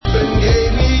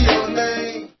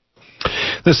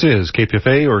This is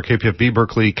KPFA or KPFB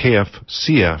Berkeley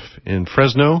KFCF in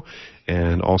Fresno,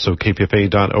 and also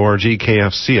kpfa.org,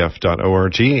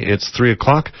 kfcf.org. It's 3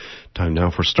 o'clock. Time now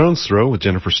for Stone's Throw with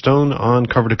Jennifer Stone on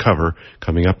Cover to Cover,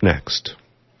 coming up next.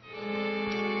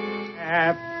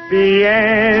 Happy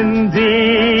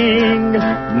ending,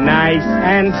 nice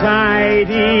and tidy.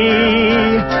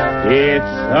 It's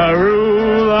a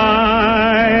rule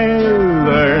I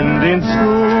learned in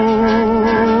school.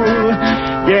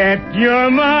 Get your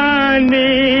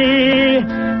money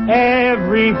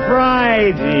every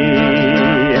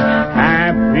Friday.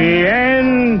 Happy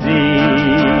endings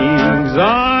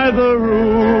are the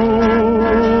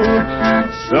rule.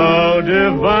 So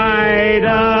divide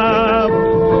up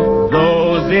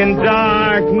those in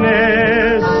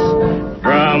darkness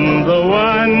from the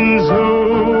ones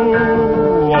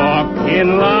who walk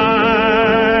in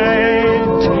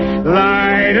light.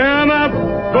 Light 'em up,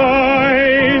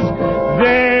 boys,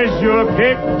 there's your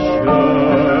picture.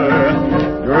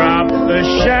 Drop the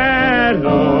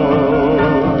shadows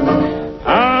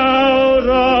out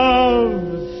of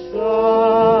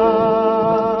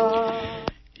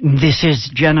sight. This is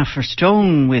Jennifer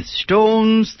Stone with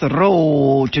Stone's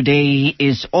Throw. Today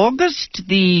is August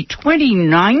the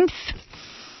 29th.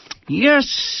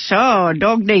 Yes,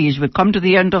 dog days. We've come to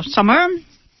the end of summer,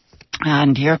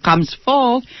 and here comes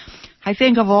fall. I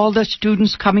think of all the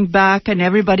students coming back and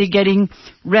everybody getting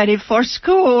ready for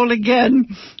school again.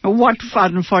 What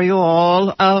fun for you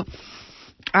all.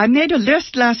 I made a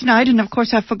list last night, and of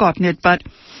course I've forgotten it, but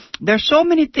there's so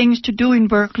many things to do in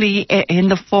Berkeley in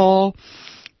the fall.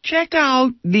 Check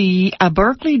out the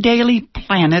Berkeley Daily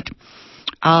Planet.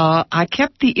 I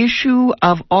kept the issue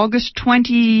of August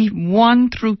 21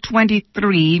 through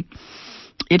 23.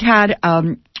 It had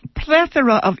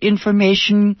plethora of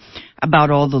information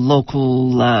about all the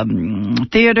local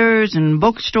theaters and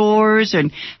bookstores,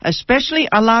 and especially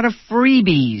a lot of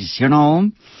freebies, you know.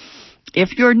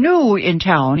 If you're new in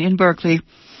town, in Berkeley,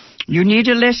 you need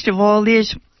a list of all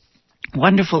these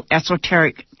wonderful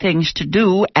esoteric things to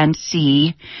do and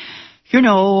see. You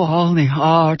know, all the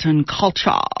art and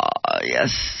culture.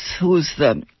 Yes, who's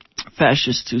the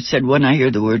fascist who said, when I hear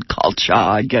the word culture,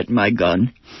 I get my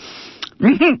gun?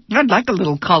 I'd like a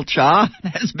little culture.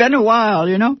 It's been a while,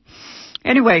 you know.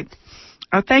 Anyway,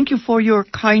 thank you for your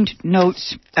kind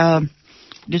notes. It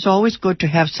is always good to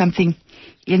have something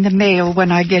in the mail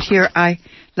when I get here.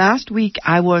 Last week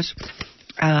I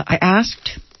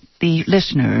asked the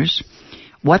listeners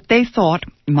what they thought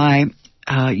my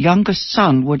youngest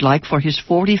son would like for his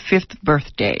 45th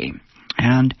birthday.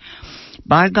 And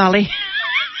by golly,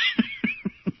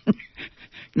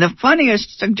 the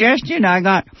funniest suggestion I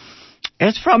got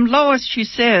is from Lois. She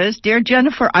says, "Dear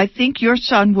Jennifer, I think your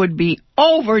son would be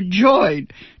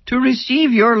overjoyed to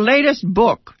receive your latest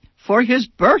book for his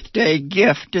birthday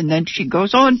gift." And then she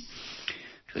goes on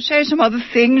to say some other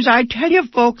things. I tell you,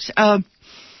 folks, I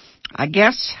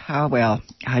guess, well,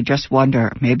 I just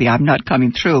wonder, maybe I'm not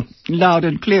coming through loud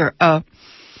and clear.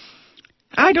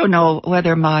 I don't know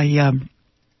whether my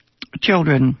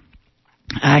children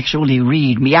actually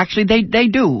read me. Actually, they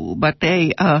do, but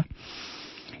they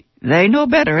know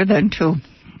better than to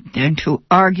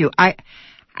argue. I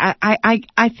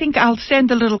think I'll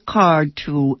send a little card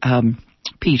to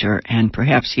Peter, and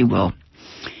perhaps he will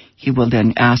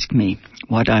then ask me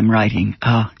what I'm writing.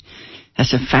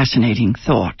 That's a fascinating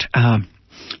thought.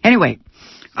 Anyway,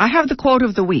 I have the quote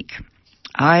of the week.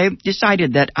 I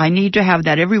decided that I need to have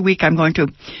that every week. I'm going to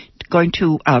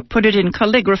put it in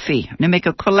calligraphy. I'm going to make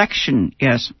a collection,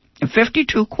 yes,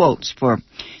 52 quotes for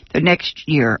the next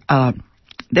year.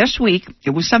 This week, it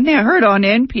was something I heard on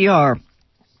NPR.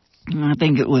 I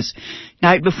think it was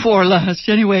night before last.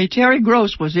 Anyway, Terry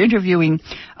Gross was interviewing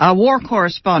a war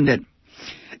correspondent,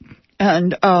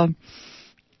 and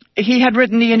he had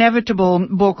written the inevitable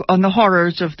book on the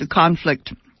horrors of the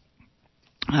conflict,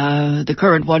 the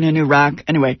current one in Iraq.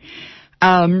 Anyway,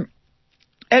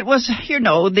 it was, you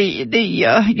know, the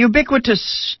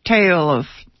ubiquitous tale of,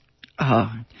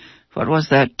 what was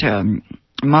that,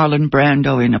 Marlon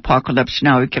Brando in Apocalypse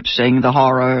Now. He kept saying the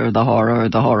horror, the horror,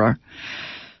 the horror.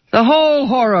 The whole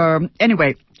horror.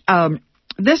 Anyway,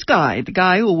 this guy, the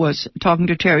guy who was talking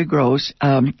to Terry Gross,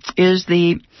 is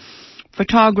the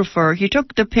photographer. He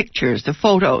took the pictures, the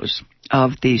photos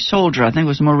of the soldier, I think it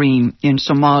was Marine, in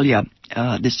Somalia.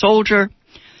 The soldier,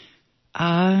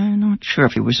 I'm not sure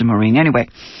if he was a Marine. Anyway,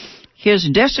 his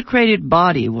desecrated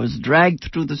body was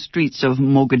dragged through the streets of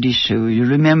Mogadishu. You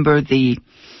remember the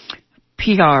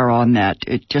PR on that.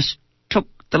 It just took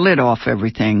the lid off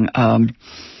everything.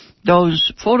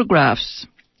 Those photographs,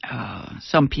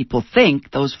 some people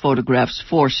think those photographs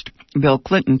forced Bill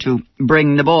Clinton to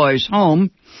bring the boys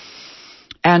home,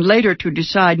 and later to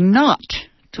decide not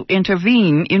to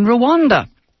intervene in Rwanda.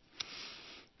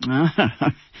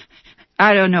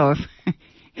 I don't know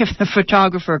if the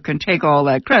photographer can take all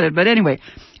that credit, but anyway,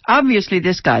 obviously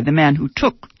this guy, the man who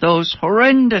took those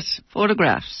horrendous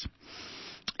photographs,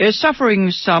 is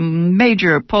suffering some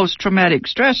major post-traumatic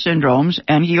stress syndromes,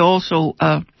 and he also,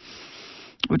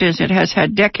 has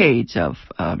had decades of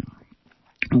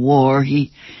war.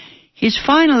 He's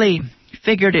finally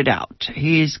figured it out.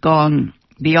 He's gone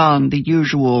beyond the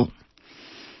usual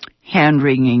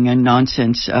hand-wringing and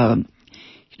nonsense.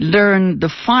 Learned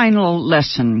the final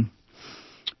lesson.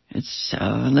 It's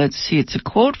it's a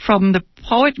quote from the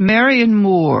poet Marion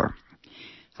Moore.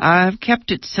 I've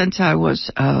kept it since I was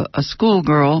a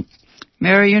schoolgirl.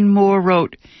 Marion Moore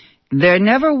wrote, "There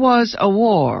never was a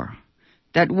war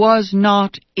that was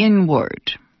not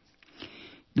inward."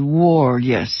 The war,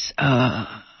 yes.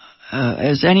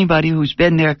 As anybody who's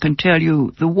been there can tell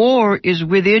you, the war is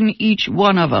within each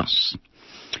one of us.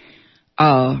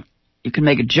 You can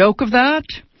make a joke of that.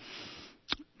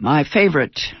 My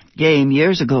favorite game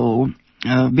years ago,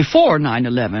 before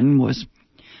 9/11, was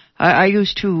I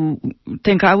used to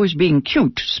think I was being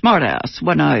cute, smartass,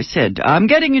 when I said, I'm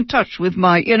getting in touch with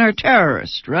my inner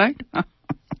terrorist, right?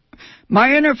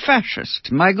 My inner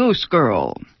fascist, my goose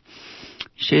girl.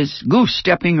 She's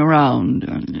goose-stepping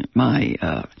around my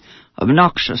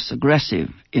obnoxious, aggressive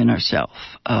inner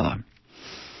self.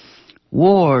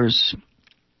 Wars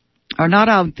are not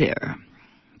out there.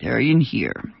 They're in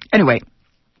here. Anyway,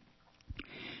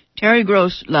 Terry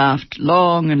Gross laughed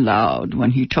long and loud when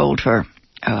he told her,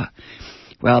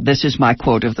 this is my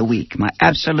quote of the week, my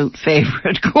absolute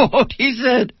favorite quote.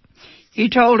 He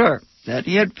told her that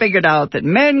he had figured out that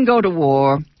men go to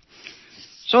war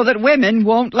so that women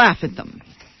won't laugh at them.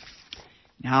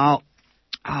 Now,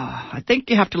 I think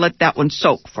you have to let that one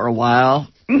soak for a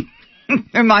while.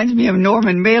 Reminds me of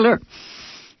Norman Mailer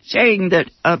saying that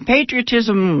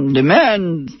patriotism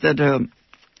demands that a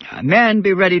man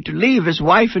be ready to leave his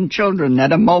wife and children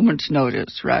at a moment's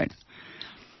notice, right?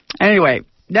 Anyway,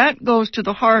 that goes to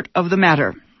the heart of the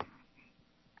matter.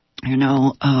 You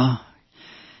know,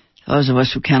 those of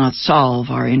us who cannot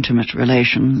solve our intimate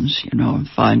relations,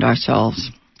 find ourselves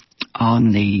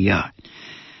on the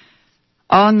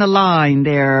line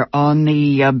there, on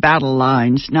the battle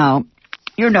lines. Now,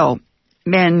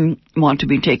 men want to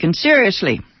be taken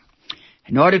seriously.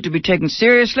 In order to be taken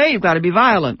seriously, you've got to be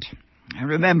violent. I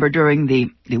remember during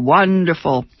the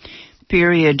wonderful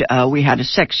period, we had a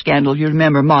sex scandal. You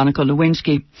remember Monica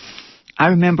Lewinsky. I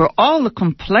remember all the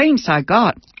complaints I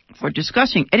got for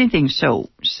discussing anything so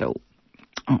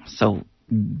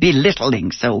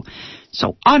belittling, so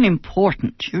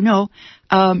unimportant,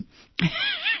 all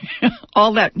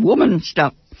that woman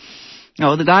stuff.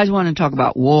 The guys want to talk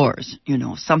about wars,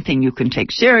 something you can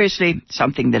take seriously,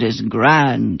 something that is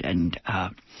grand and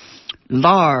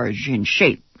large in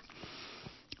shape.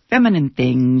 Feminine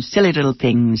things, silly little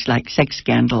things like sex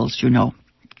scandals,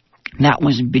 that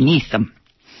was beneath them.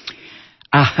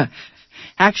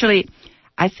 Actually,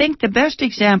 I think the best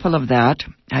example of that,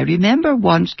 I remember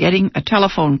once getting a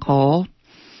telephone call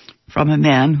from a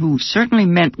man who certainly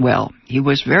meant well. He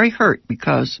was very hurt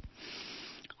because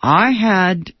I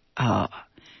had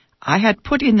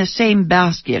put in the same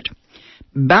basket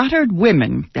battered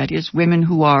women, that is, women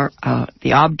who are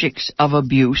the objects of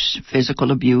abuse,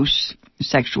 physical abuse,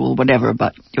 sexual, whatever,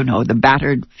 but, the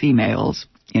battered females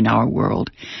in our world.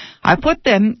 I put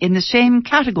them in the same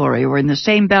category or in the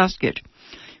same basket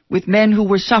with men who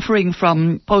were suffering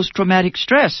from post-traumatic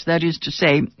stress, that is to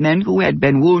say, men who had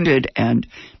been wounded and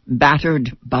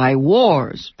battered by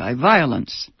wars, by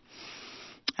violence.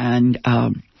 And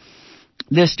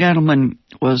this gentleman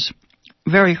was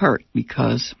very hurt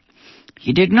because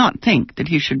he did not think that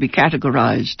he should be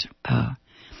categorized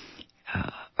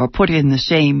or put in the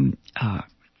same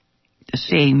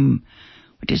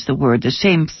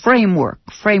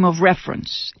frame of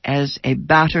reference as a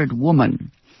battered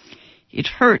woman. It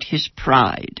hurt his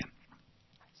pride.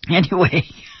 Anyway,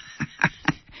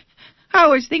 I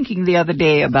was thinking the other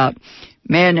day about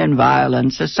men and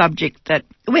violence, a subject that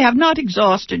we have not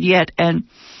exhausted yet, and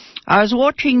I was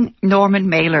watching Norman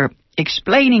Mailer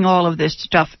explaining all of this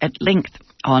stuff at length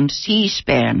on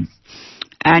C-SPAN,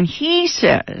 and he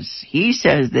says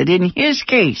that in his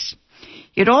case,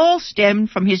 it all stemmed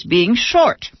from his being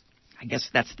short. I guess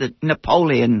that's the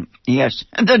Napoleon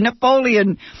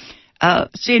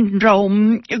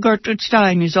syndrome. Gertrude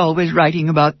Stein is always writing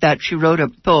about that. She wrote a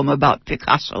poem about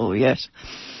Picasso, yes.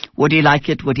 Would he like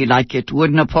it? Would he like it?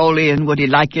 Would he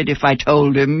like it if I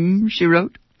told him? She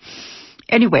wrote.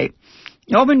 Anyway,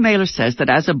 Norman Mailer says that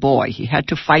as a boy, he had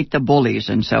to fight the bullies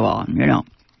and so on,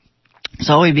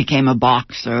 So he became a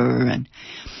boxer, and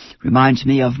reminds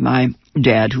me of my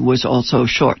dad, who was also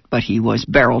short, but he was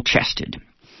barrel-chested.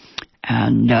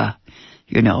 And,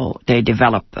 they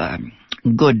develop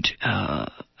good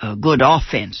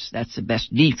offense. That's the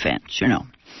best defense,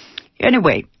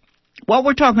 Anyway, what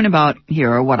we're talking about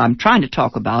here, or what I'm trying to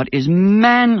talk about, is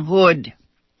manhood.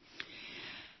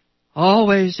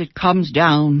 Always it comes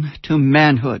down to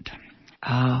manhood.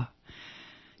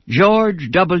 George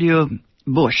W.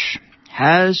 Bush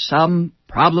has some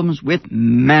problems with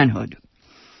manhood.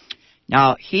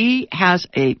 Now, he has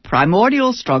a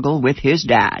primordial struggle with his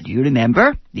dad. You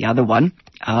remember the other one,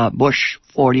 Bush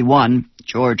 41,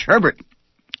 George Herbert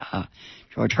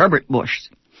Bush.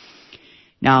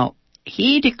 Now,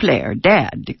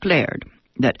 Dad declared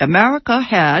that America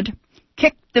had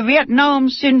kicked the Vietnam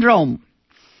Syndrome.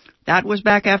 That was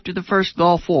back after the first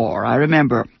Gulf War. I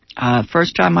remember,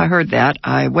 first time I heard that,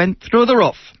 I went through the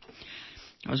roof.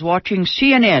 I was watching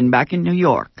CNN back in New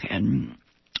York, and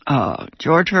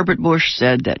George Herbert Bush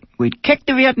said that we'd kicked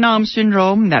the Vietnam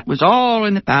Syndrome. That was all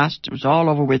in the past. It was all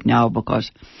over with now because,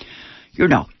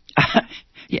 what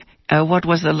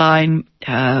was the line?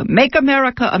 Make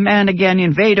America a man again,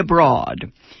 invade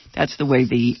abroad. That's the way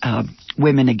the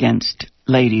women against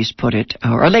ladies put it,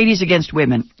 or ladies against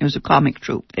women. It was a comic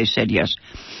troupe. They said, yes,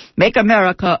 make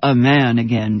America a man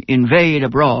again, invade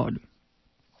abroad.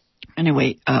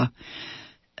 Anyway,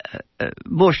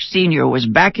 Bush Sr. was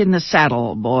back in the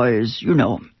saddle, boys,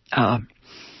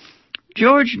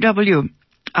 George W.,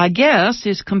 I guess,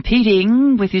 is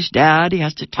competing with his dad. He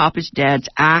has to top his dad's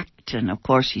act, and of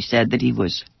course he said that he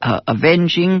was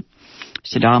avenging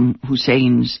Saddam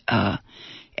Hussein's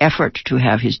effort to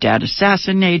have his dad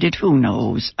assassinated. Who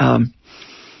knows?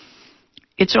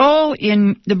 It's all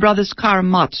in The Brothers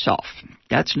Karamazov.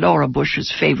 That's Laura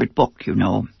Bush's favorite book,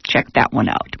 Check that one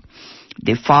out.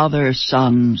 The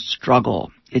father-son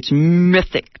struggle. It's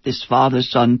mythic, this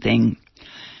father-son thing.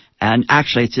 And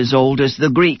actually, it's as old as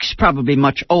the Greeks, probably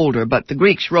much older, but the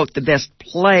Greeks wrote the best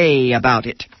play about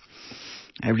it.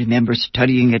 I remember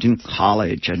studying it in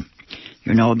college, and,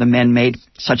 the men made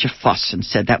such a fuss and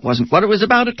said that wasn't what it was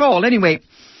about at all. Anyway,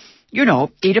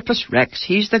 Oedipus Rex,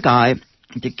 he's the guy,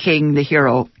 the king, the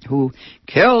hero, who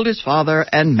killed his father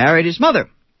and married his mother.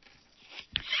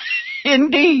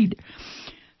 Indeed.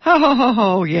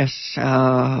 Oh, yes,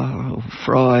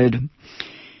 Freud.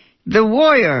 The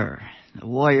warrior,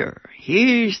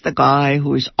 he's the guy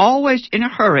who is always in a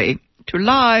hurry to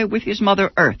lie with his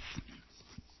Mother Earth.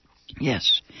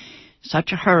 Yes,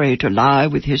 such a hurry to lie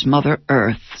with his Mother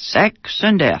Earth. Sex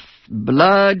and death,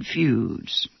 blood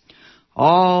feuds,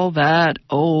 all that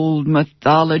old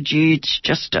mythology. It's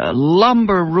just a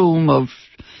lumber room of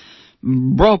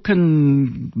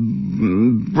broken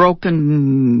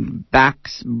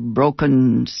backs,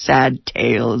 broken sad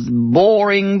tales,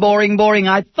 boring,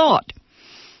 I thought.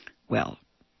 Well,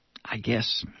 I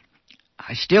guess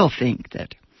I still think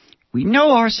that we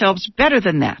know ourselves better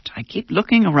than that. I keep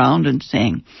looking around and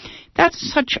saying,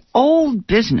 that's such old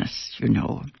business,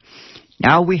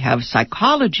 Now we have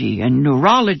psychology and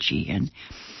neurology and,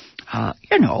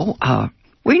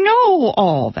 we know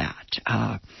all that.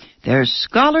 There's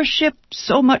scholarship,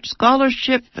 so much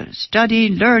scholarship, study,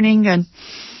 learning, and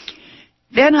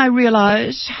then I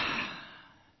realize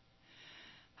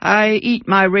I eat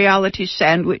my reality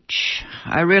sandwich.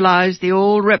 I realize the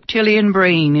old reptilian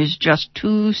brain is just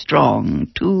too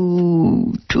strong,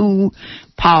 too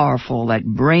powerful. That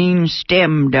brain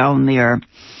stem down there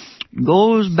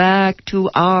goes back to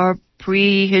our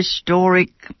prehistoric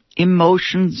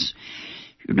emotions.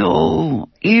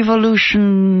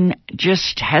 Evolution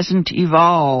just hasn't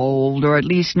evolved, or at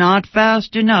least not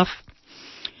fast enough.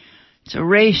 It's a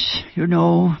race,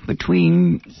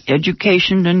 between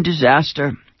education and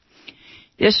disaster.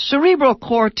 This cerebral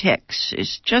cortex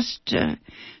is just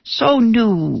so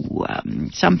new.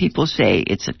 Some people say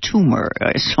it's a tumor.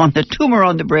 It's on the tumor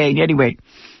on the brain. Anyway,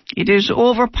 it is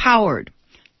overpowered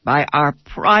by our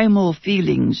primal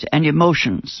feelings and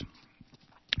emotions.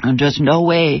 And there's no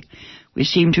way we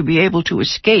seem to be able to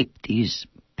escape these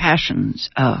passions.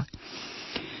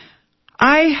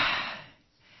 I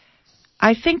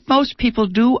think most people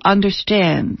do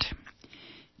understand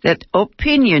that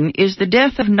opinion is the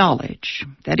death of knowledge.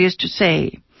 That is to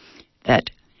say,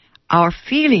 that our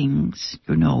feelings,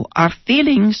 our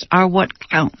feelings are what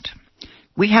count.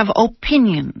 We have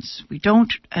opinions. We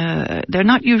don't, they're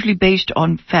not usually based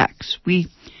on facts. We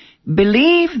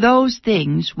believe those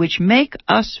things which make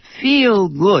us feel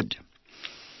good.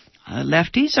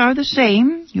 Lefties are the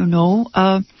same,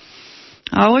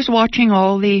 I was watching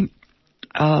all the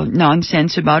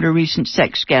nonsense about a recent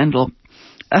sex scandal.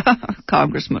 A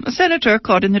congressman, a senator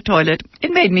caught in the toilet.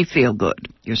 It made me feel good.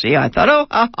 You see, I thought, oh,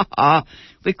 ha, ha, ha,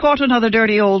 we caught another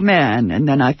dirty old man. And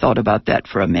then I thought about that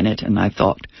for a minute, and I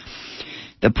thought,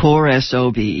 the poor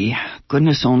SOB,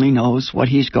 goodness only knows what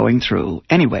he's going through.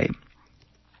 Anyway,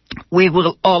 we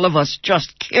will all of us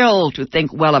just kill to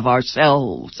think well of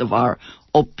ourselves, of our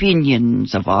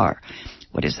opinions, of our,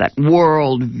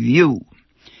 world view.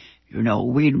 You know,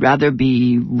 we'd rather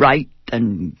be right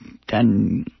than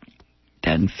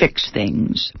fix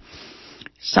things.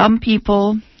 Some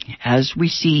people, as we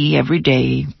see every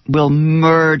day, will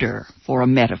murder for a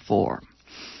metaphor.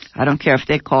 I don't care if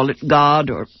they call it God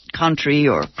or country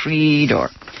or creed or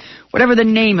whatever the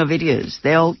name of it is.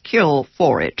 They'll kill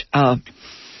for it.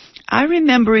 I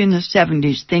remember in the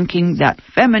 70s thinking that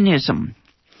feminism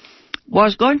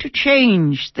was going to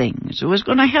change things. It was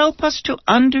going to help us to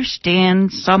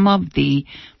understand some of the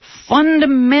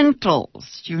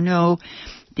fundamentals, you know,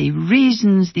 the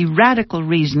reasons, the radical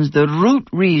reasons, the root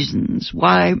reasons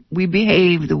why we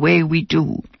behave the way we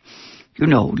do. You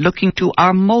know, looking to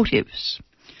our motives.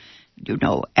 You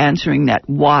know, answering that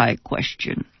why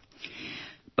question.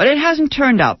 But it hasn't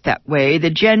turned out that way. The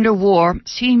gender war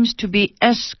seems to be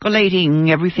escalating.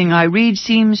 Everything I read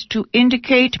seems to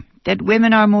indicate that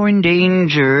women are more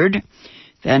endangered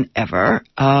than ever.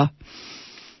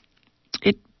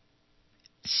 It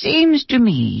seems to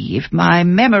me, if my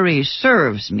memory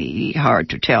serves me, hard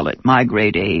to tell at my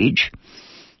great age,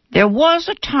 there was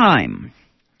a time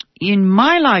in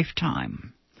my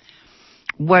lifetime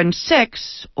when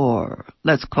sex, or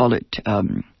let's call it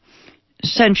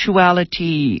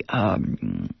sensuality,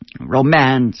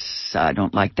 romance, I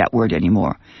don't like that word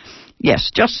anymore.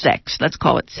 Yes, just sex. Let's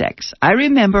call it sex. I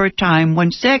remember a time when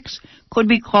sex could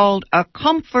be called a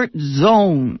comfort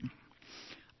zone,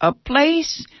 a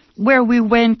place where we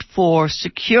went for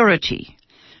security,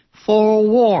 for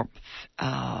warmth,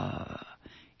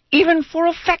 even for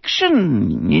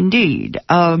affection, indeed.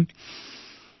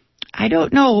 I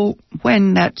don't know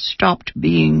when that stopped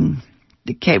being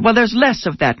the case. Well, there's less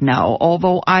of that now,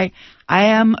 although I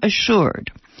am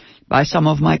assured by some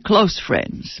of my close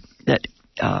friends that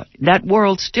that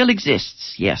world still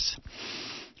exists, yes.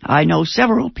 I know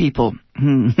several people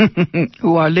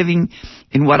who are living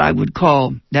in what I would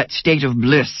call that state of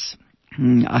bliss,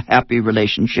 a happy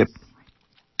relationship.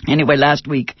 Anyway, last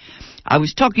week I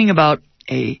was talking about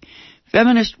a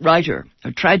feminist writer,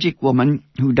 a tragic woman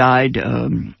who died,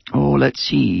 in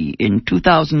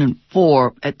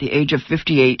 2004 at the age of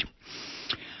 58,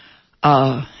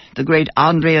 the great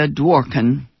Andrea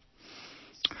Dworkin.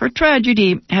 Her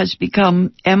tragedy has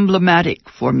become emblematic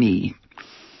for me.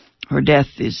 Her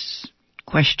death is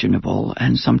questionable,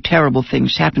 and some terrible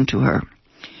things happened to her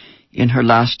in her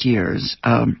last years.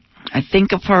 I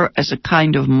think of her as a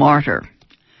kind of martyr.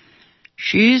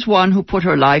 She's one who put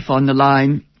her life on the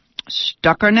line,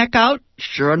 stuck her neck out.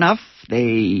 Sure enough,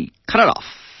 they cut it off.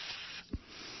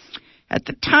 At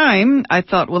the time, I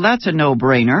thought, well, that's a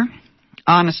no-brainer.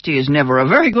 Honesty is never a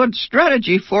very good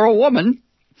strategy for a woman.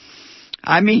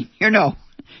 I mean, you know,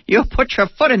 you put your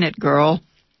foot in it, girl.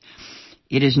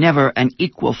 It is never an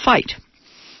equal fight.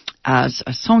 As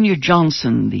Sonia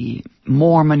Johnson, the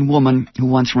Mormon woman who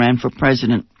once ran for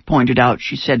president, pointed out,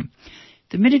 she said,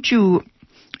 the minute you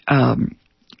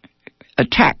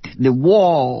attack the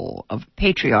wall of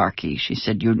patriarchy, she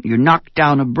said, you knock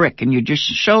down a brick and you just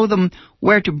show them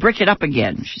where to brick it up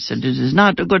again. She said, this is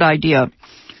not a good idea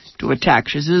to attack.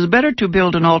 She says, it's better to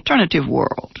build an alternative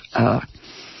world.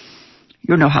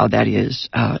 You know how that is.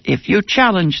 If you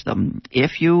challenge them,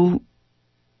 if you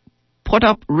put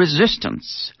up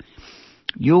resistance,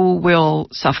 you will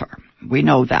suffer. We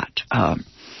know that.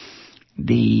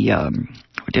 The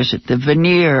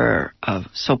veneer of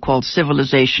so-called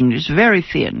civilization is very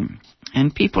thin,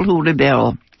 and people who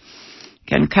rebel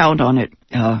can count on it.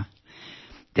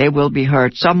 They will be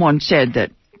hurt. Someone said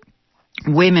that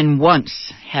women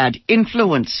once had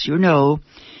influence, you know.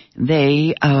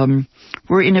 They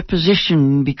were in a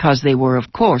position because they were,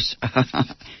 of course,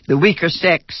 the weaker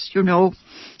sex, you know,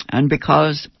 and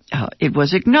because it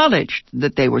was acknowledged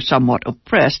that they were somewhat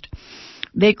oppressed,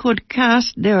 they could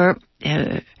cast their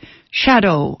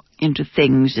shadow into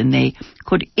things, and they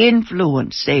could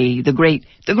influence, say, the great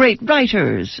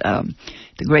writers,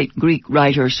 the great Greek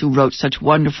writers who wrote such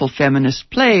wonderful feminist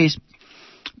plays,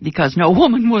 because no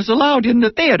woman was allowed in the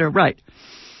theater, right?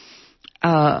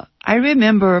 I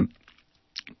remember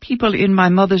people in my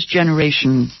mother's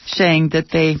generation saying that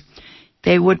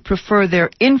they would prefer their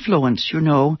influence, you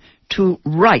know, to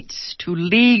rights, to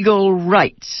legal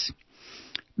rights.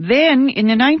 Then, in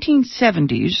the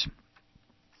 1970s,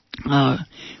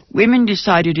 women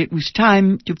decided it was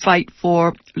time to fight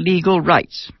for legal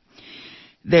rights.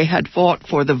 They had fought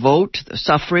for the vote, the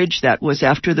suffrage. That was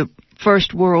after the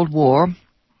First World War.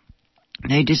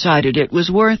 They decided it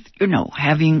was worth,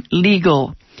 having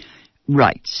legal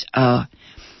rights.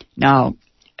 Now,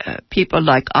 people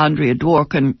like Andrea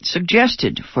Dworkin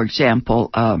suggested, for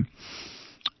example,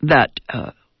 that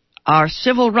our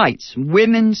civil rights,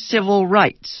 women's civil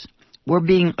rights, were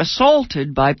being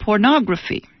assaulted by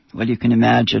pornography. Well, you can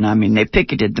imagine. I mean, they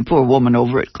picketed the poor woman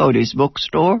over at Cody's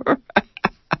bookstore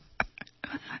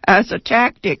as a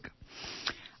tactic.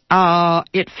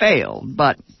 It failed,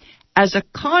 but as a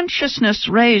consciousness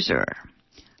raiser,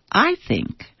 I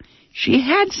think she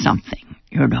had something,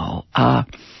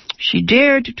 She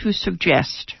dared to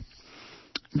suggest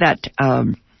that,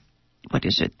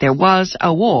 there was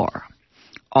a war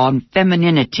on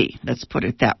femininity. Let's put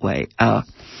it that way.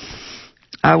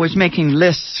 I was making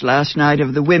lists last night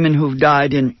of the women who've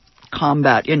died in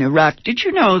combat in Iraq. Did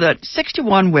you know that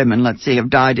 61 women, have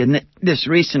died in this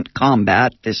recent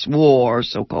combat, this war,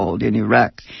 so-called, in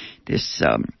Iraq, this,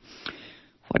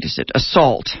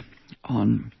 assault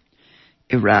on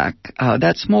Iraq.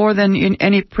 That's more than in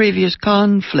any previous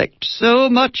conflict. So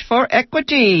much for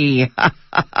equity.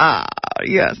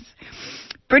 Yes.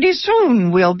 Pretty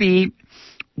soon we'll be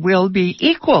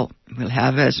equal. We'll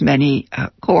have as many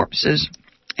corpses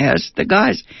as the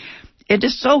guys. It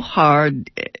is so hard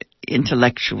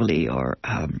intellectually or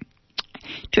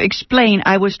to explain.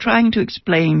 I was trying to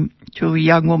explain to a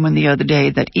young woman the other day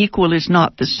that equal is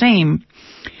not the same.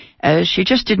 She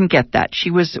just didn't get that. She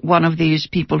was one of these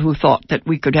people who thought that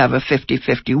we could have a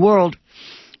 50-50 world.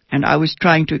 And I was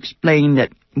trying to explain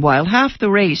that while half the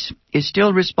race is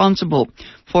still responsible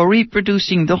for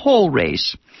reproducing the whole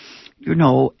race,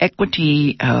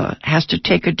 equity has to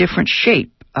take a different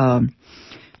shape.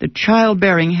 The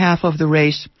childbearing half of the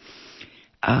race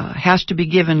has to be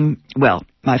given,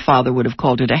 my father would have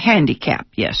called it a handicap.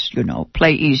 Yes,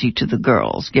 play easy to the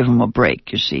girls, give them a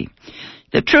break, you see.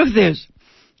 The truth is,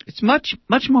 it's much,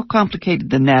 much more complicated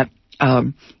than that.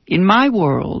 In my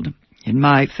world, in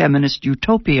my feminist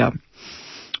utopia,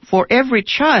 for every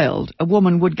child, a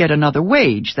woman would get another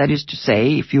wage. That is to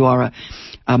say, if you are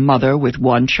a mother with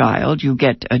one child, you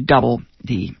get double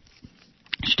the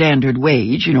standard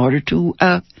wage in order to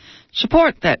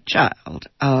support that child.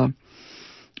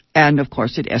 And, of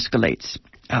course, it escalates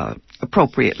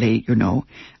appropriately,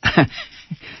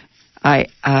 I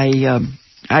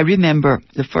remember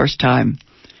the first time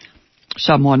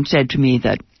someone said to me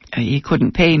that he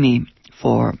couldn't pay me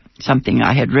for something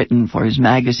I had written for his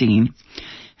magazine,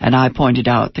 and I pointed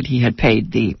out that he had paid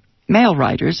the mail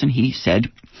writers, and he said,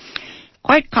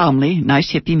 quite calmly, nice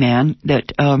hippie man,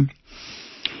 that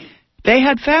they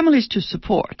had families to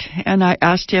support. And I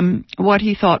asked him what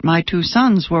he thought my two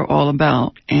sons were all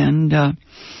about, and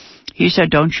he said,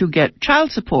 don't you get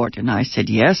child support? And I said,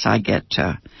 yes, I get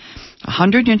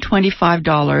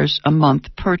 $125 a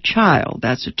month per child.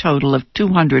 That's a total of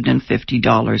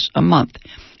 $250 a month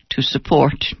to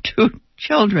support two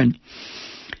children.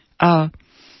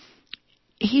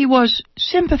 He was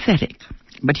sympathetic,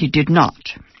 but he did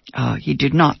not. He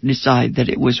did not decide that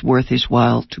it was worth his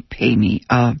while to pay me.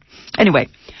 Anyway,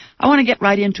 I want to get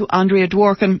right into Andrea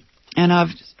Dworkin, and I've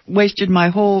wasted my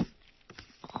whole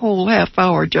half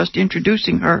hour just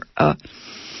introducing her.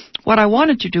 What I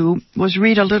wanted to do was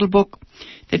read a little book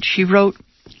that she wrote.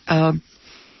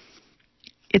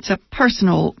 It's a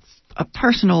personal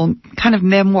kind of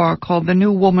memoir called The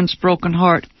New Woman's Broken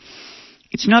Heart.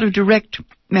 It's not a direct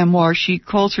memoir. She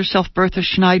calls herself Bertha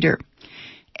Schneider.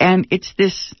 And it's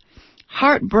this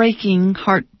heartbroken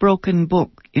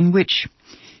book in which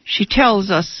she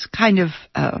tells us kind of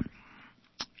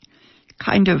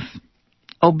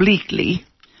obliquely,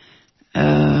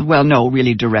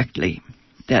 really directly,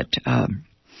 that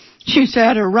she's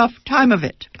had a rough time of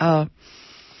it.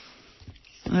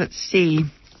 Let's see.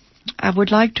 I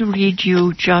would like to read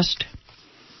you just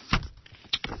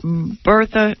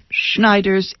Bertha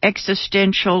Schneider's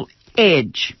Existential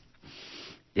Edge.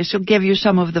 This will give you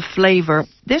some of the flavor.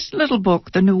 This little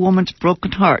book, The New Woman's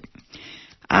Broken Heart,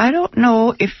 I don't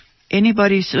know if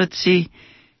anybody's, let's see,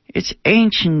 it's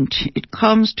ancient. It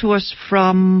comes to us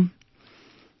from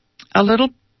a little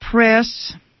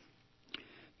press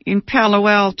in Palo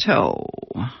Alto.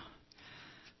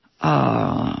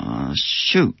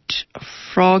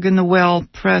 Frog in the Well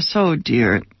Press. Oh,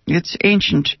 dear. It's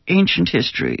ancient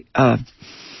history.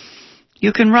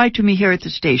 You can write to me here at the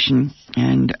station,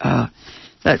 and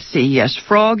let's see. Yes,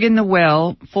 Frog in the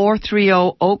Well,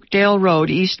 430 Oakdale Road,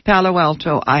 East Palo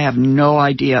Alto. I have no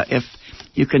idea if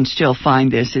you can still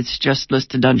find this. It's just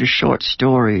listed under short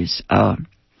stories.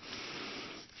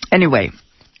 Anyway,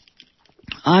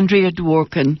 Andrea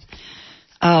Dworkin,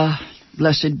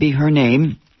 blessed be her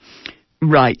name,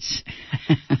 writes,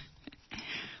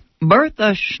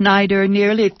 Bertha Schneider,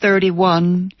 nearly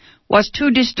 31, was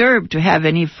too disturbed to have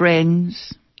any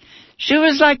friends. She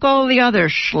was like all the other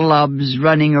schlubs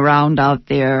running around out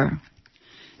there.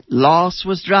 Loss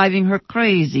was driving her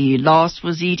crazy. Loss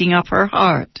was eating up her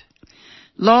heart.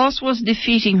 Loss was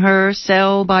defeating her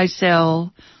cell by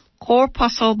cell,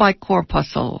 corpuscle by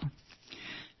corpuscle.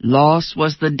 Loss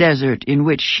was the desert in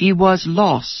which she was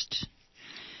lost.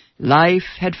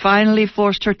 Life had finally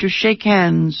forced her to shake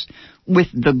hands with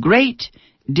the great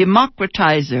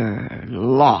democratizer,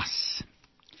 loss.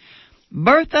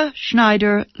 Bertha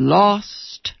Schneider,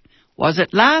 lost, was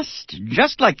at last,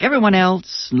 just like everyone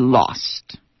else,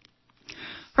 lost.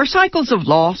 Her cycles of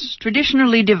loss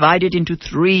traditionally divided into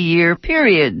 3-year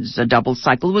periods. A double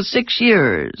cycle was 6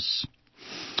 years.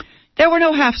 There were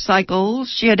no half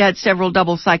cycles. She had had several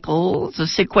double cycles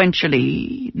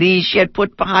sequentially. These she had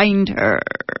put behind her.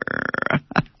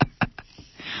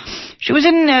 She was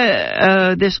in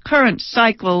this current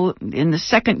cycle in the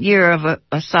second year of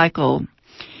a cycle.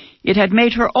 It had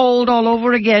made her old all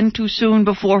over again too soon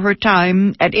before her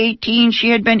time. At 18, she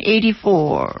had been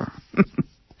 84.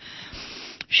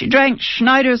 She drank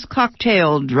Schneider's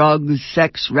cocktail, drugs,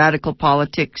 sex, radical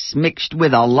politics, mixed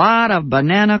with a lot of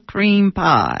banana cream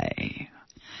pie.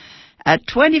 At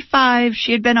 25,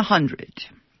 she had been 100.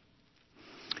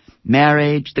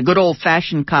 Marriage, the good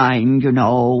old-fashioned kind, you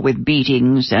know, with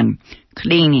beatings and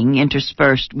cleaning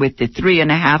interspersed with the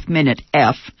 3.5-minute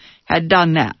F, had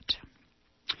done that.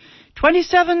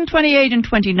 27, 28, and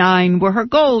 29 were her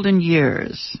golden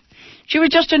years. She was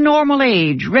just a normal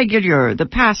age, regular, the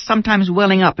past sometimes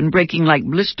welling up and breaking like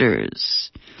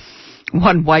blisters.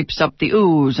 One wipes up the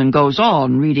ooze and goes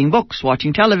on, reading books,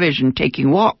 watching television,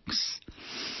 taking walks.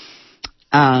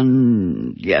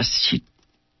 And, yes,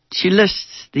 she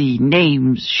lists the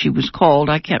names she was called.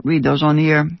 I can't read those on the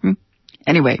air.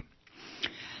 Anyway,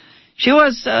 she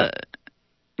was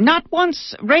not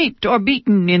once raped or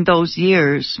beaten in those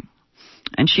years.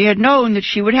 And she had known that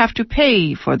she would have to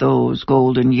pay for those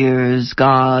golden years.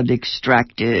 God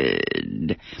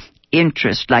extracted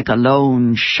interest like a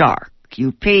loan shark.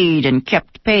 You paid and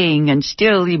kept paying, and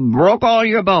still he broke all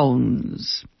your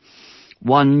bones.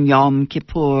 One Yom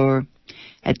Kippur,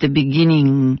 at the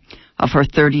beginning of her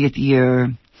 30th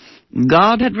year,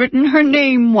 God had written her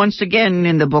name once again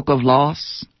in the book of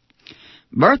loss.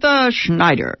 Bertha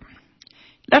Schneider.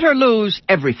 Let her lose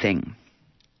everything.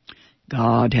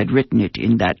 God had written it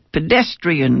in that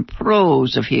pedestrian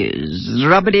prose of his.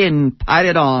 Rub it in, pile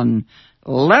it on,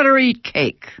 let her eat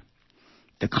cake,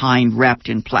 the kind wrapped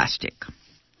in plastic.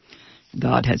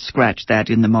 God had scratched that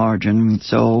in the margin.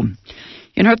 So,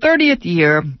 in her 30th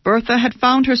year, Bertha had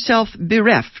found herself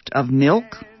bereft of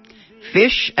milk,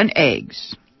 fish, and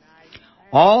eggs.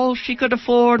 All she could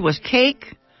afford was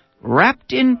cake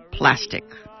wrapped in plastic.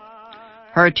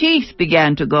 Her teeth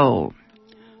began to go.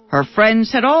 Her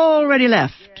friends had already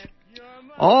left,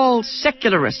 all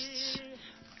secularists,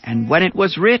 and when it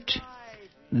was writ,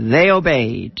 they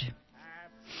obeyed.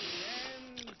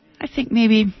 I think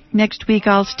maybe next week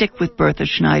I'll stick with Bertha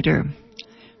Schneider.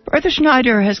 Bertha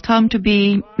Schneider has come to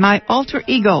be my alter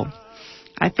ego.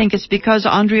 I think it's because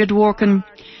Andrea Dworkin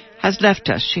has left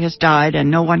us. She has died,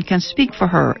 and no one can speak for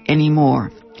her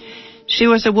anymore. She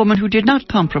was a woman who did not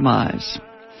compromise.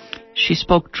 She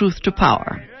spoke truth to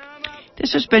power.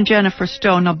 This has been Jennifer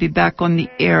Stone. I'll be back on the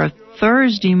air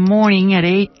Thursday morning at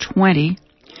 8:20.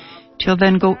 Till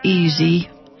then, go easy.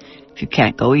 If you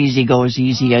can't go easy, go as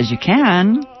easy as you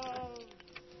can.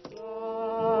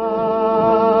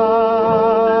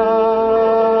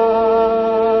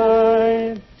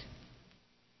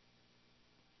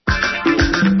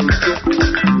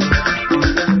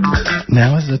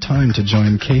 Now is the time to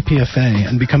join KPFA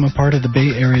and become a part of the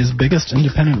Bay Area's biggest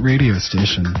independent radio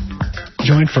station.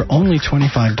 Join for only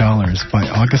 $25 by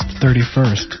August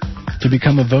 31st to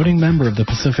become a voting member of the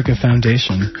Pacifica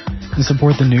Foundation and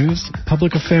support the news,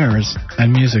 public affairs,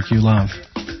 and music you love.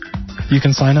 You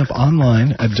can sign up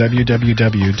online at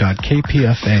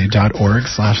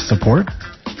www.kpfa.org/support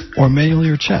or mail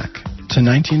your check to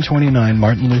 1929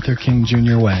 Martin Luther King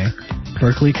Jr. Way,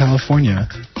 Berkeley, California,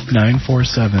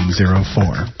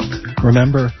 94704.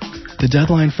 Remember, the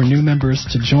deadline for new members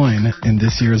to join in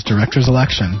this year's director's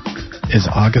election is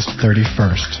August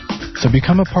 31st. So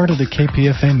become a part of the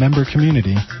KPFA member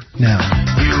community now.